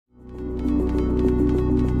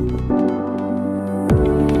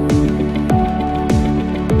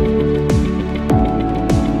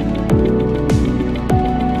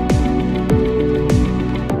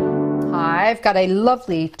I've got a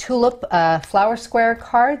lovely Tulip Flower Square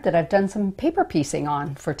card that I've done some paper piecing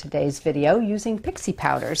on for today's video using pixie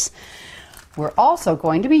powders. We're also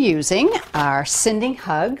going to be using our Sending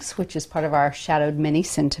Hugs, which is part of our Shadowed Mini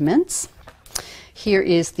Sentiments. Here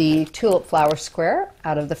is the Tulip Flower Square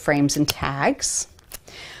out of the frames and tags.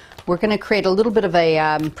 We're going to create a little bit of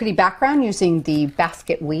a pretty background using the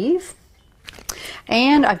basket weave.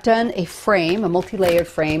 And I've done a frame, a multi-layered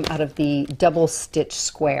frame out of the double stitch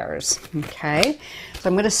squares. Okay, so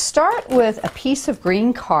I'm going to start with a piece of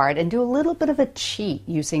green card and do a little bit of a cheat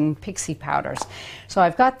using pixie powders. So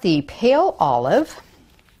I've got the pale olive,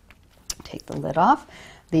 take the lid off,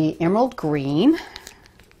 the emerald green,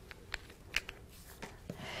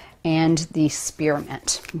 and the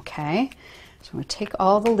spearmint. Okay, so I'm going to take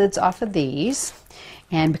all the lids off of these.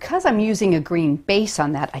 And because I'm using a green base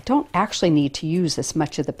on that, I don't actually need to use as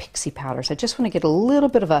much of the pixie powders. I just want to get a little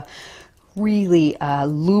bit of a really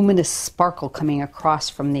luminous sparkle coming across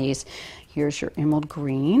from these. Here's your emerald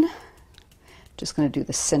green. Just going to do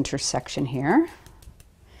the center section here.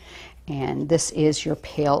 And this is your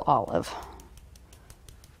pale olive.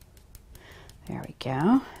 There we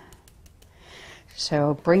go.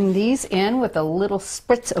 So bring these in with a little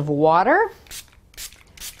spritz of water.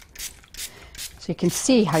 So you can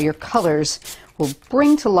see how your colors will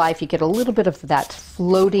bring to life. You get a little bit of that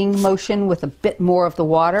floating motion with a bit more of the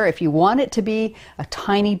water. If you want it to be a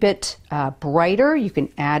tiny bit brighter, you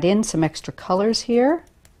can add in some extra colors here.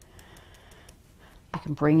 You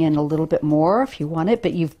can bring in a little bit more if you want it,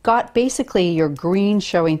 but you've got basically your green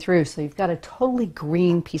showing through. So you've got a totally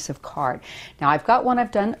green piece of card. Now I've got one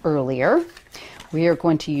I've done earlier. We are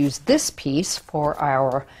going to use this piece for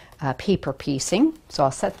our paper piecing. So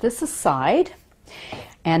I'll set this aside.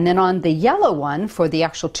 And then on the yellow one, for the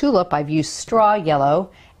actual tulip, I've used straw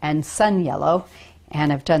yellow and sun yellow,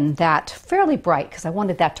 and I've done that fairly bright because I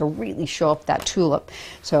wanted that to really show up that tulip.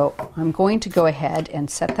 So I'm going to go ahead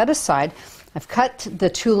and set that aside. I've cut the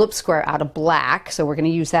tulip square out of black, so we're going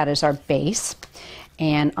to use that as our base.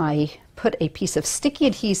 And I put a piece of sticky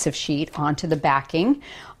adhesive sheet onto the backing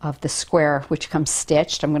of the square, which comes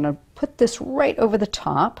stitched. I'm going to put this right over the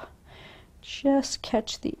top. Just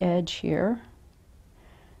catch the edge here.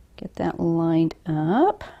 Get that lined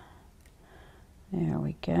up. There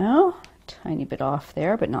we go. Tiny bit off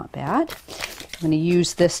there, but not bad. I'm going to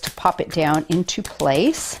use this to pop it down into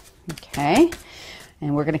place. Okay.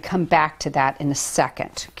 And we're going to come back to that in a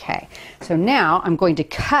second. Okay. So now I'm going to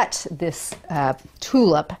cut this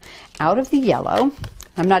tulip out of the yellow.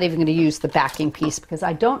 I'm not even going to use the backing piece because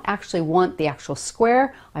I don't actually want the actual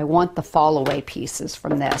square. I want the fall away pieces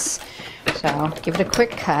from this. So give it a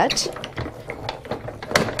quick cut.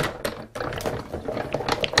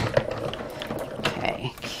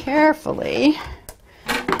 Carefully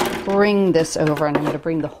bring this over, and I'm going to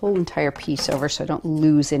bring the whole entire piece over so I don't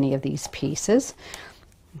lose any of these pieces.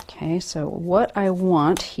 Okay, so what I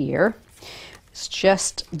want here is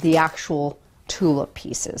just the actual tulip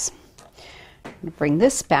pieces. I'm going to bring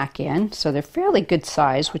this back in, so they're fairly good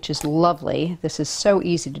size, which is lovely. This is so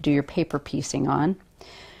easy to do your paper piecing on.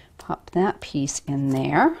 Pop that piece in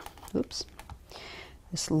there. Oops.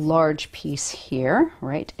 This large piece here,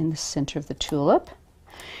 right in the center of the tulip.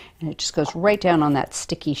 And it just goes right down on that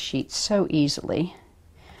sticky sheet so easily.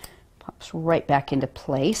 Pops right back into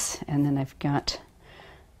place. And then I've got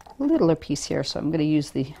a littler piece here, so I'm going to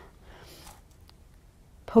use the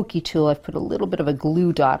pokey tool. I've put a little bit of a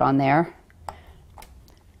glue dot on there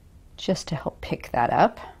just to help pick that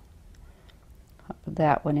up. Pop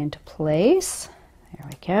that one into place. There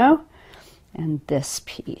we go. And this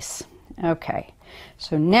piece. Okay,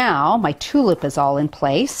 so now my tulip is all in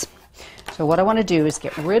place. So what I want to do is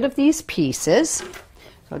get rid of these pieces. So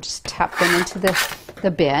I'll just tap them into the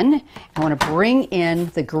bin. I want to bring in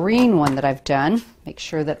the green one that I've done. Make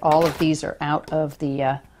sure that all of these are out of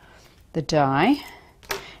the die.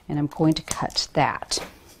 And I'm going to cut that.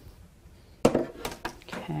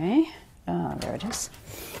 Okay. Oh, there it is.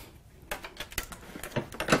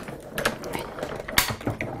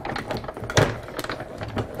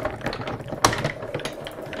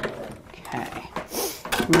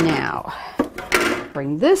 Now,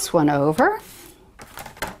 bring this one over,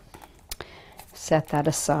 set that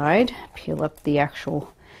aside, peel up the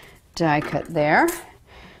actual die cut there.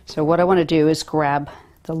 So what I want to do is grab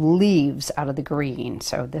the leaves out of the green.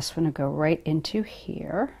 So this one will go right into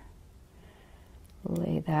here.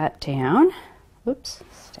 Lay that down. Oops,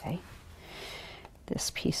 stay. This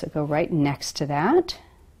piece will go right next to that.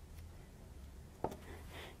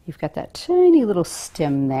 You've got that tiny little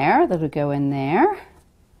stem there that'll go in there.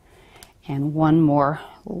 And one more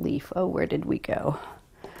leaf. Oh, where did we go?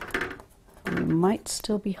 You might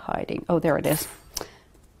still be hiding. Oh, there it is.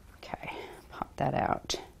 Okay, pop that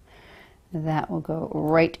out. That will go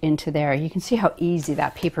right into there. You can see how easy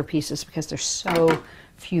that paper piece is because there's so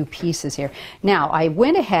few pieces here. Now, I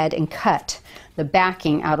went ahead and cut the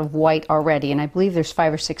backing out of white already, and I believe there's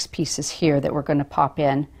 5 or 6 pieces here that we're going to pop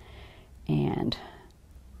in and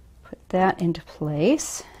put that into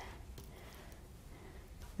place.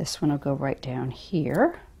 This one will go right down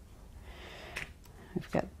here. I've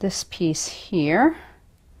got this piece here,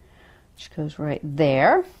 which goes right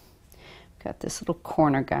there. Got this little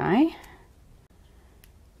corner guy.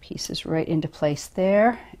 Pieces right into place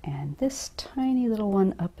there, and this tiny little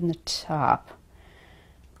one up in the top.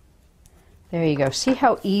 There you go. See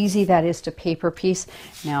how easy that is to paper piece?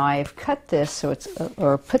 Now I've cut this so it's,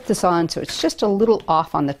 or put this on so it's just a little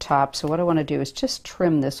off on the top. So what I want to do is just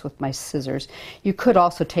trim this with my scissors. You could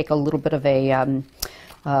also take a little bit of a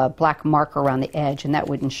black marker around the edge and that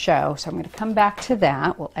wouldn't show. So I'm going to come back to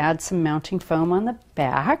that. We'll add some mounting foam on the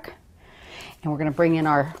back, and we're going to bring in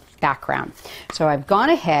our background. So I've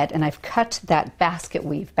gone ahead and I've cut that basket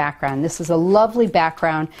weave background. This is a lovely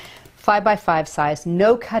background, 5x5 size,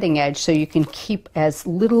 no cutting edge, so you can keep as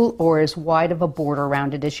little or as wide of a border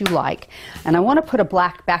around it as you like. And I want to put a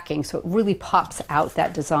black backing so it really pops out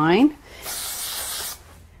that design. So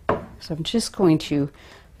I'm just going to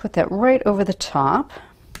put that right over the top.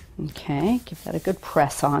 Okay, give that a good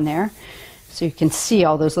press on there so you can see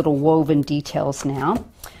all those little woven details now.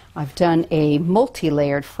 I've done a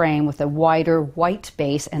multi-layered frame with a wider white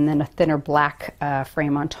base and then a thinner black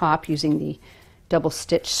frame on top using the double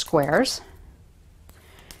stitch squares.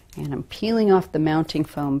 And I'm peeling off the mounting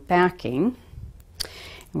foam backing.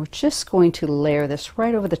 And we're just going to layer this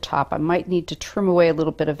right over the top. I might need to trim away a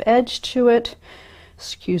little bit of edge to it.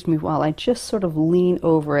 Excuse me while I just sort of lean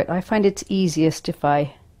over it. I find it's easiest if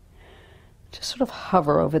I just sort of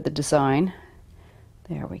hover over the design.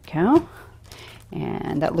 There we go.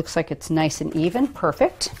 And that looks like it's nice and even.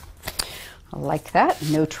 Perfect. I like that.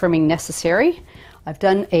 No trimming necessary. I've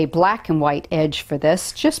done a black and white edge for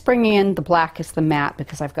this, just bringing in the black as the matte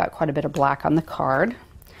because I've got quite a bit of black on the card.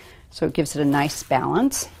 So it gives it a nice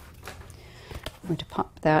balance. I'm going to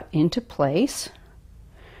pop that into place.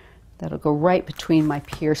 That'll go right between my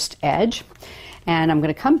pierced edge. And I'm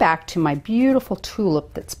going to come back to my beautiful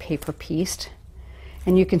tulip that's paper pieced.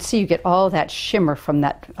 And you can see you get all that shimmer from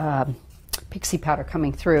that pixie powder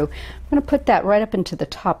coming through. I'm going to put that right up into the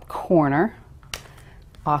top corner,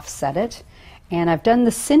 offset it, and I've done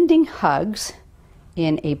the Sending Hugs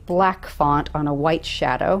in a black font on a white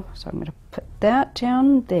shadow. So I'm going to put that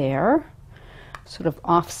down there, sort of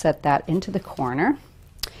offset that into the corner.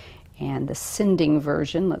 And the Sending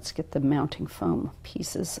version, let's get the mounting foam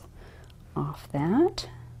pieces off that.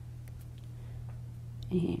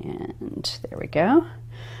 And there we go.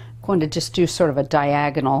 I'm going to just do sort of a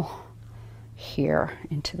diagonal here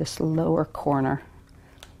into this lower corner.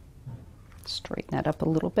 Straighten that up a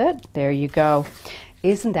little bit. There you go.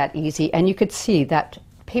 Isn't that easy? And you could see that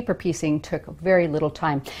paper piecing took very little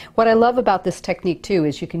time. What I love about this technique too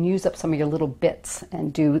is you can use up some of your little bits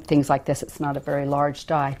and do things like this. It's not a very large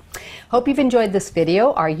die. Hope you've enjoyed this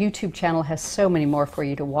video. Our YouTube channel has so many more for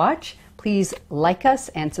you to watch. Please like us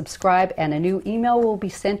and subscribe, and a new email will be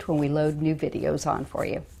sent when we load new videos on for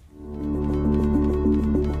you.